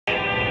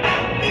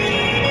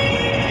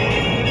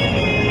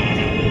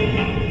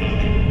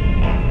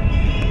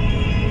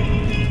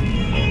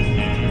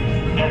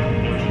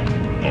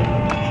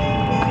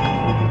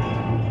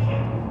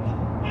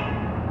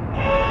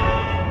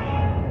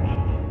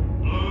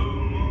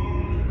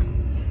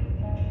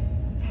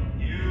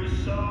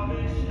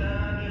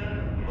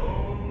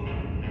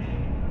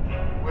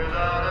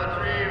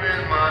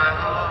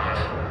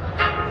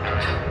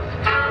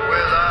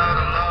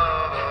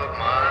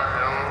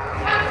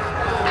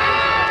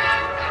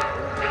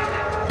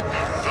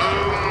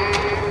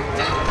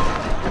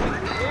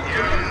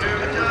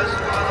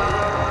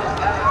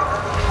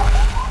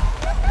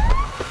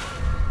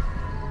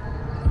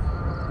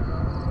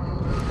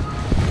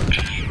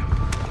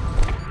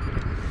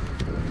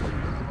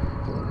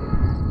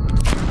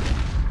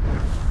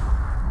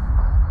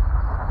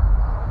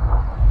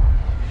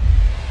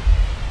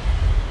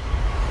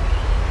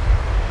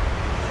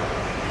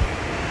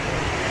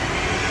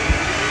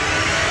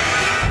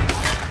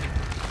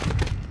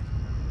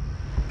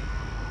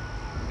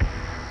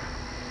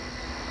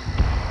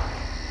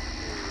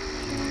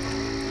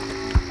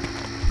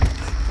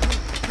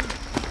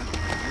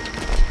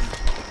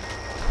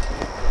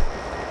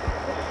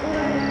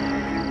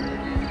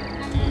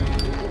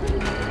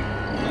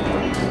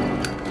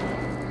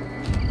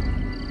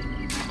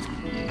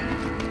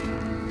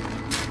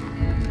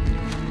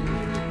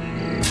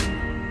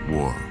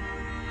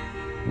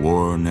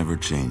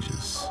never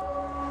changes.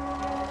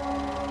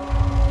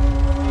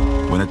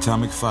 When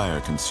atomic fire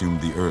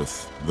consumed the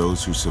Earth,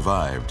 those who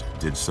survived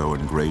did so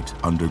in great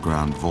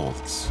underground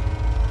vaults.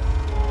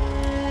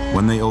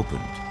 When they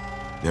opened,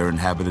 their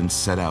inhabitants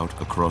set out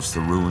across the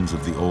ruins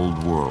of the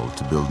old world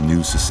to build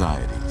new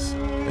societies,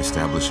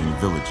 establishing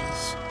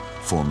villages,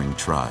 forming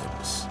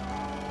tribes.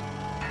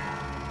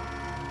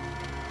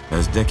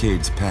 As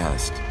decades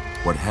passed,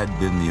 what had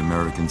been the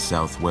American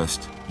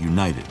Southwest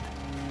united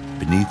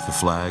beneath the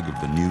flag of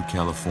the new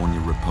California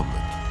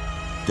Republic,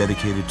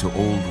 dedicated to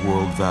old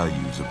world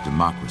values of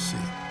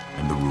democracy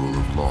and the rule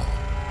of law.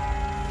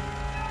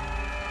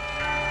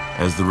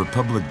 As the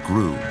Republic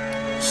grew,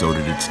 so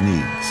did its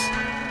needs.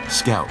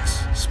 Scouts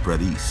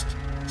spread east,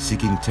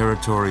 seeking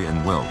territory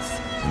and wealth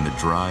in the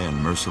dry and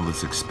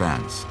merciless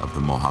expanse of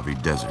the Mojave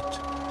Desert.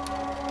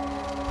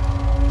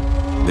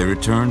 They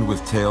returned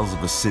with tales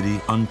of a city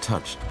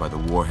untouched by the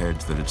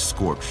warheads that had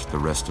scorched the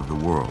rest of the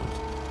world,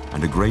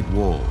 and a great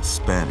wall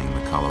spanning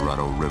the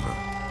Colorado River.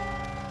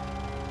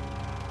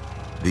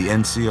 The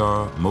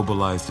NCR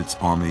mobilized its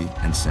army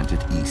and sent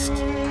it east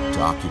to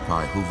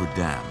occupy Hoover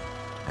Dam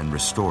and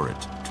restore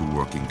it to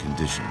working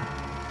condition.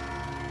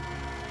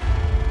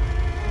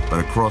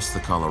 But across the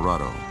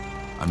Colorado,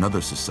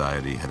 another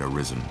society had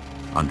arisen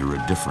under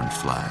a different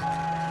flag.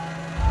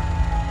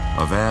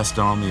 A vast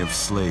army of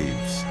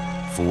slaves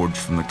forged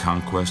from the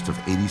conquest of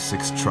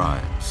 86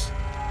 tribes,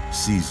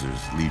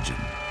 Caesar's Legion.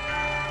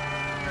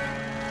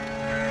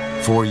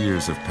 4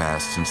 years have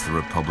passed since the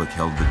Republic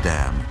held the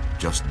dam,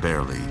 just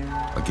barely,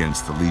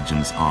 against the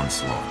Legion's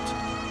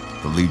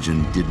onslaught. The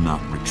Legion did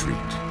not retreat.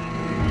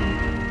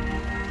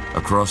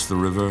 Across the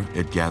river,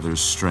 it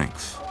gathers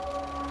strength.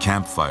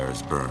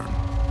 Campfires burn,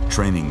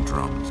 training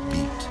drums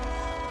beat.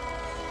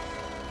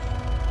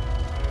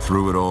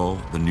 Through it all,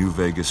 the New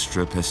Vegas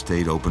Strip has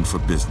stayed open for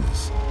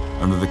business,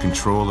 under the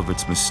control of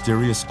its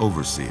mysterious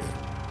overseer,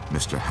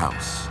 Mr.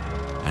 House,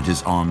 and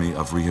his army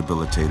of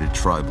rehabilitated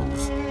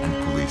tribals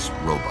and police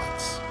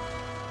robots.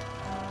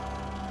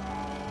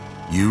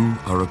 You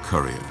are a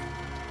courier,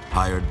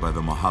 hired by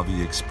the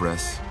Mojave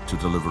Express to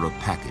deliver a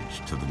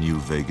package to the New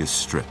Vegas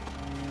Strip.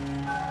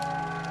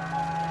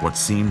 What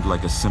seemed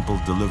like a simple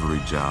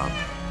delivery job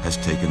has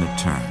taken a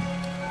turn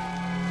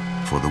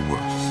for the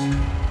worse.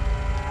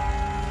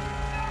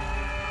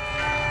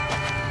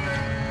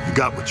 You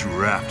got what you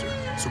were after,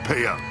 so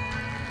pay up.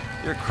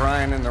 You're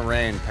crying in the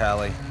rain,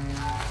 Pally.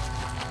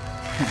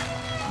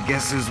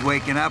 Guess who's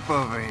waking up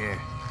over here?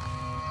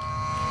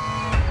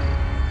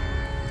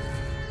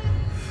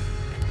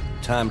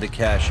 Time to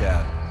cash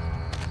out.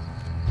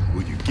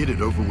 Will you get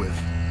it over with?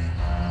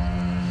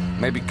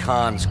 Maybe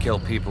cons kill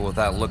people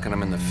without looking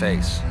them in the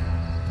face.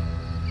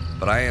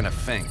 But I ain't a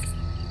fink.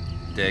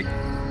 Dig?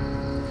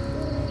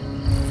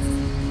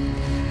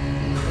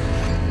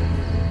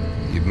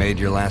 You've made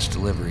your last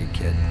delivery,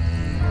 kid.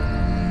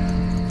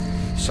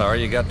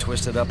 Sorry you got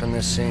twisted up in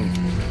this scene.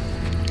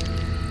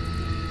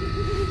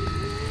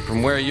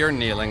 From where you're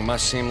kneeling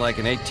must seem like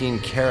an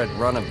 18-carat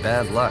run of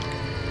bad luck.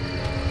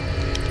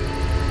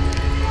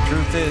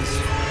 Truth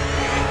is,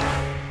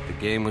 the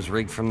game was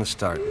rigged from the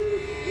start.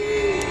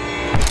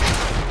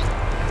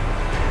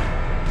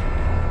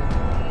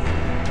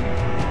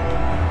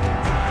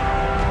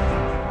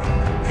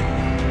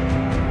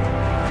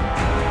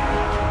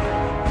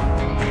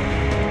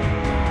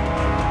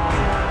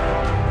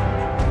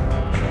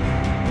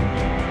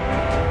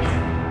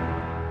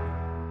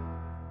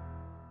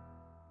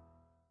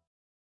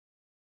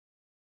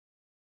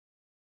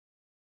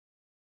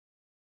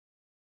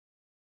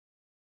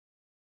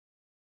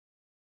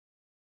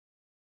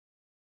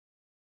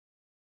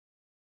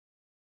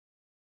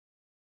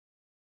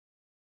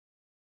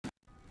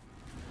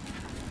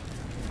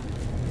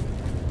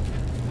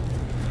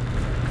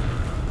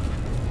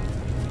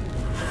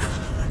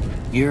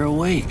 You're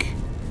awake.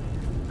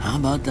 How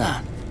about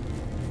that?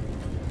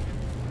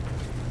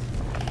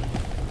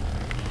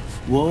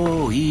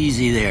 Whoa,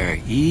 easy there,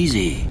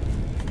 easy.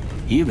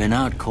 You've been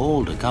out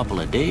cold a couple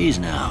of days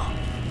now.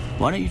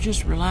 Why don't you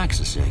just relax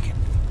a second?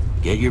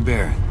 Get your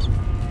bearings.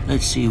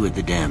 Let's see what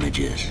the damage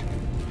is.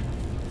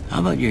 How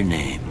about your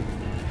name?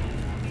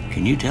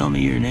 Can you tell me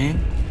your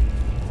name?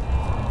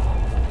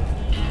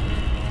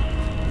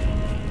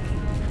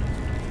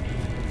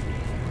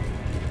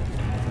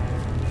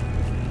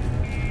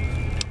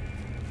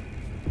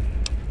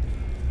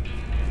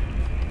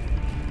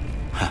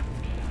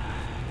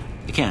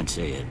 I can't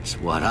say it's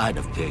what I'd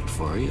have picked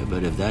for you,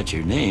 but if that's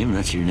your name,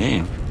 that's your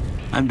name.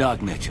 I'm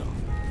Doc Mitchell.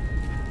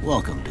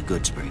 Welcome to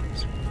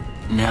Goodsprings.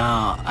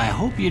 Now, I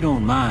hope you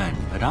don't mind,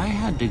 but I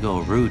had to go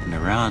rooting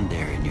around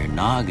there in your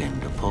noggin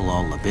to pull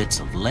all the bits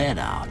of lead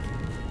out.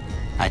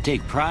 I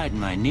take pride in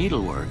my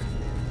needlework,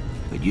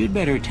 but you'd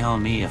better tell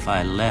me if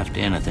I left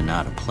anything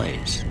out of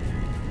place.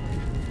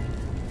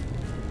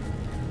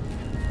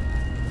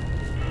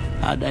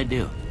 How'd I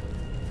do?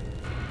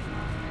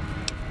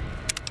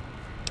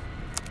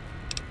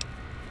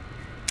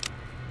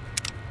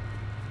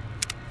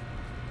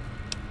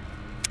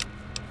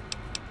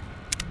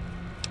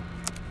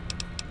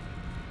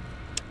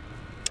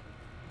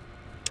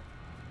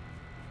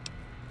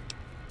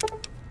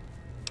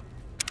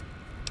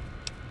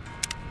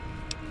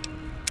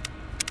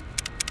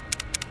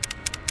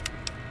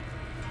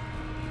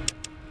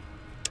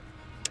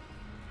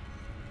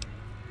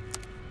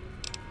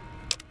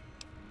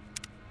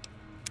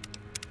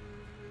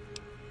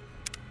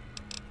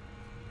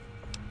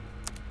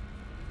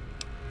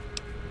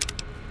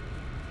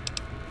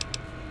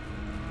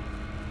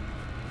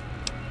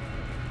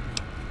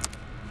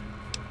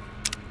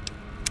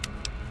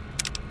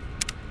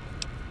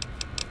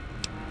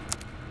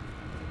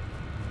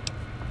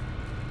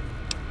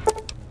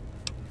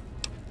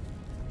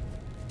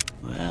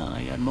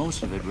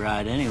 most of it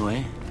right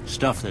anyway.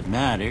 Stuff that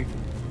mattered.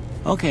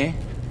 Okay.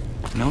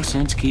 No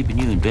sense keeping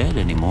you in bed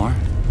anymore.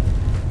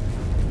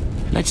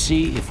 Let's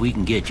see if we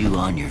can get you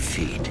on your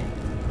feet.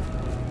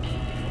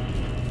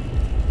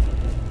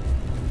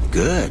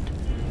 Good.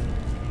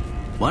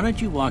 Why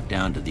don't you walk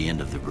down to the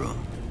end of the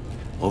room?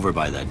 Over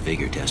by that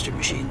vigor tester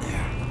machine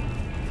there.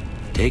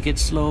 Take it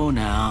slow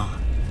now.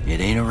 It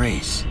ain't a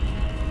race.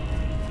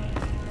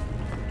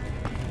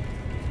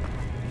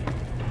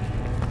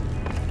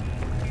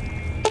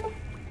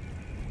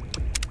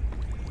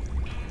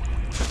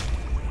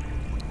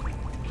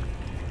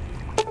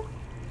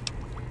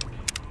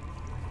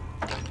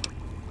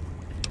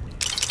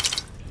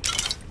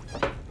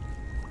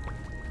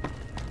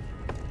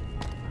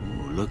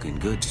 Ooh, looking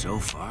good so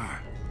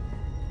far.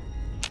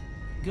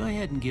 Go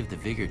ahead and give the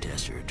vigor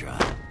tester a try.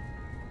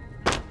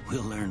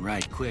 We'll learn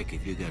right quick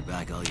if you got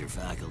back all your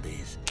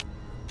faculties.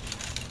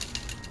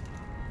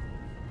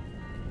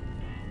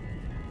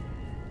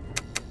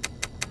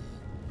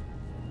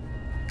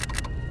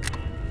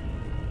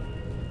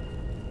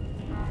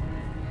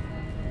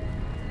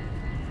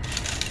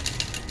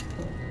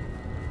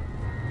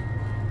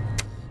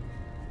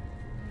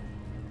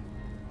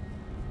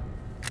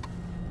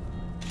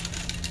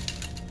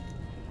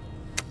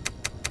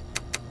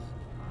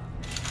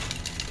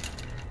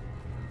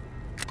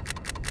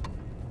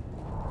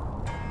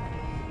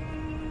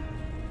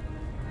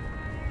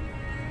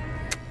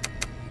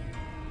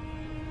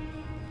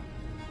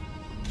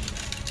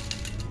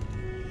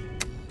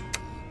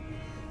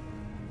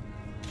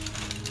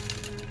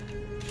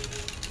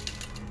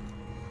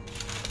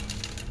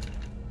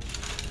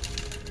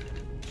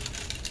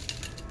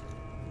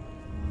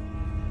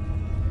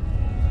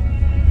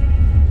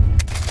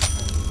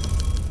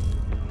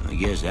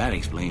 I guess that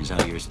explains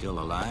how you're still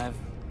alive.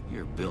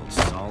 You're built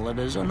solid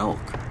as an oak.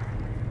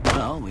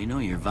 Well, we know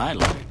your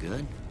vitals are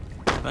good,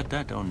 but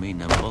that don't mean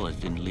them bullets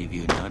didn't leave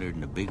you nuttered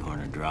and a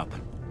bighorn dropping.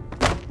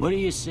 What do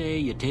you say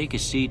you take a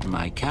seat in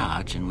my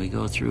couch and we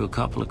go through a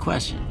couple of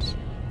questions?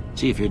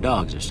 See if your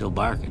dogs are still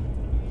barking.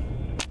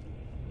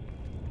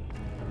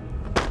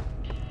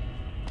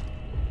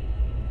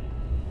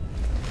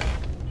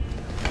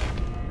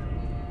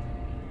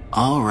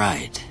 All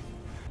right.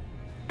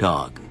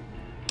 Dog.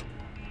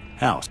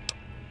 House.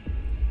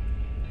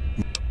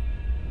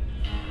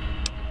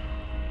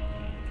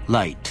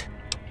 Light.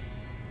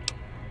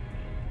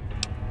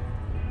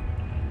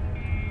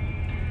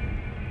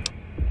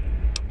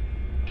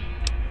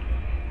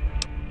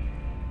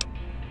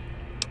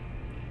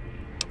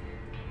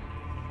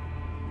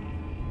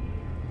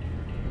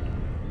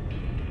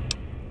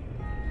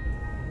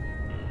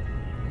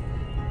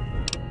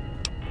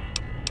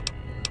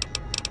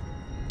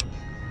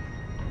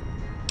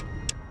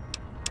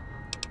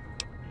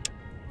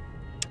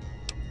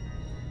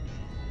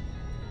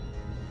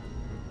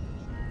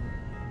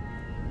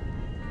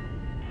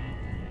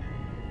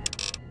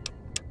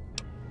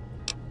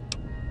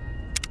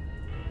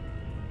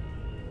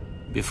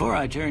 Before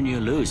I turn you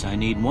loose, I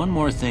need one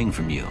more thing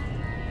from you.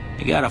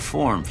 I got a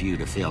form for you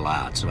to fill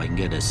out so I can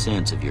get a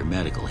sense of your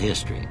medical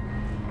history.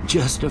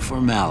 Just a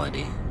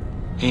formality.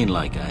 Ain't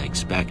like I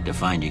expect to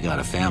find you got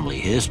a family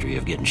history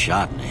of getting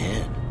shot in the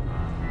head.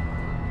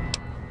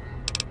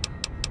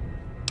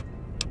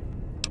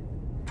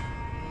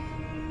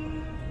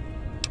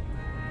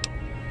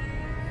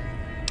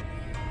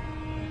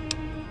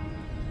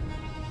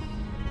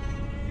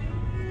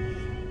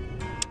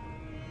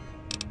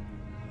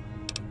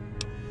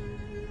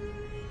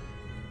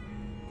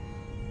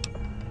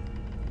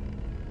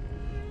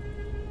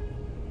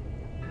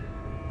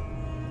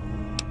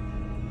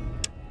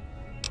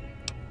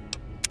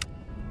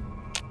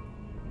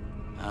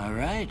 All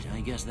right,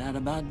 I guess that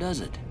about does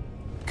it.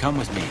 Come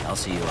with me, I'll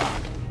see you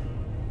out.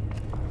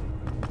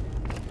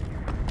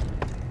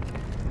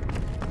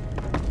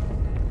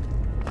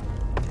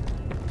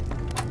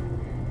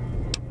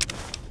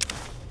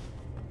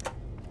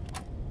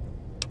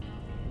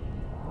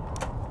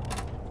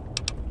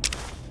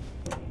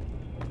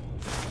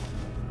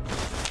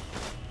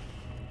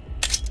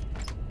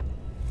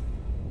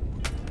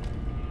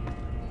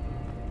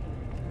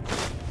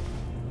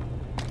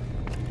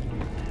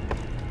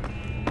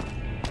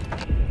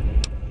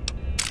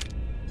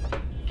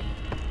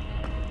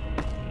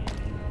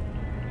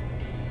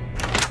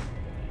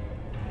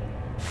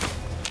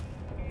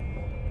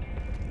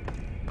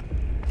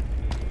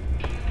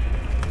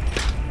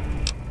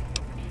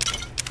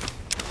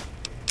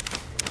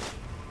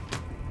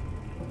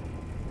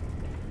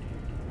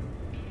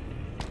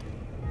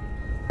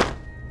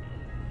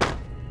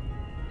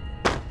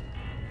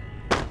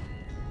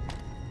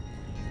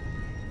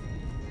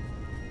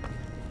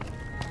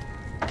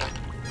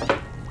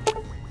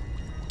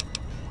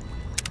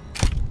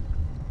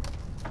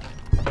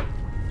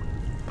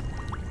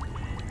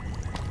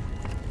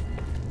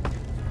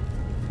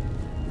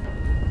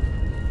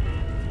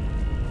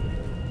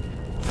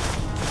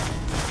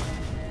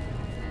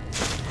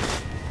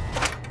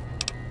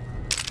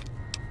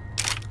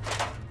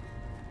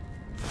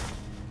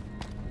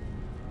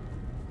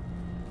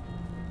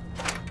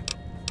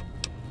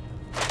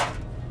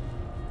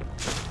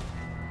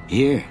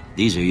 Here,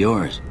 these are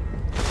yours.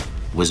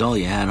 Was all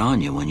you had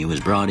on you when you was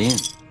brought in.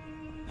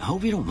 I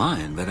hope you don't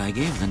mind, but I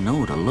gave the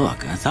note a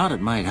look. I thought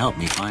it might help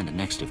me find a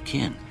next of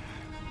kin.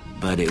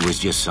 But it was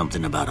just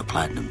something about a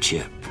platinum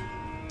chip.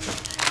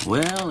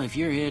 Well, if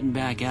you're heading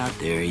back out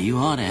there, you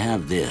ought to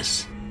have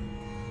this.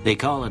 They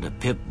call it a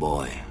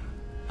Pip-Boy.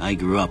 I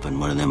grew up in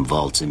one of them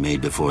vaults they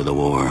made before the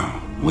war.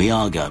 We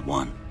all got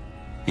one.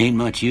 Ain't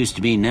much use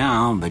to be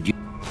now, but you...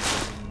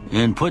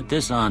 And put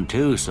this on,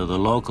 too, so the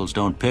locals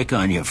don't pick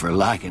on you for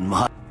lacking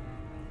mod.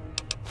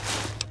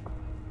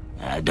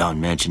 Don't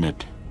mention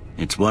it.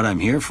 It's what I'm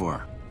here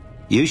for.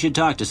 You should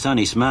talk to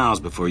Sunny Smiles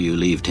before you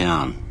leave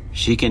town.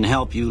 She can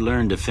help you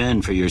learn to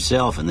fend for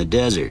yourself in the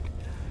desert.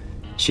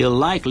 She'll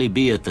likely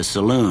be at the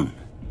saloon.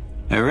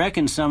 I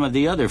reckon some of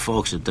the other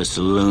folks at the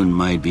saloon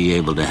might be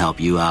able to help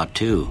you out,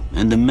 too.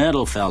 And the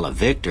metal fella,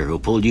 Victor, who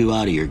pulled you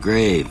out of your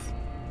grave.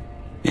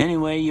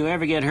 Anyway, you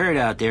ever get hurt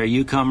out there,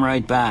 you come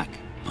right back.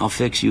 I'll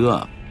fix you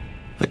up.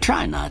 But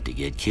try not to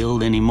get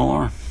killed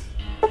anymore.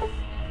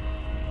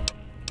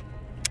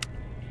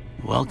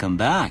 Welcome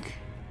back.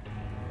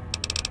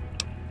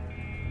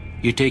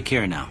 You take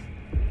care now.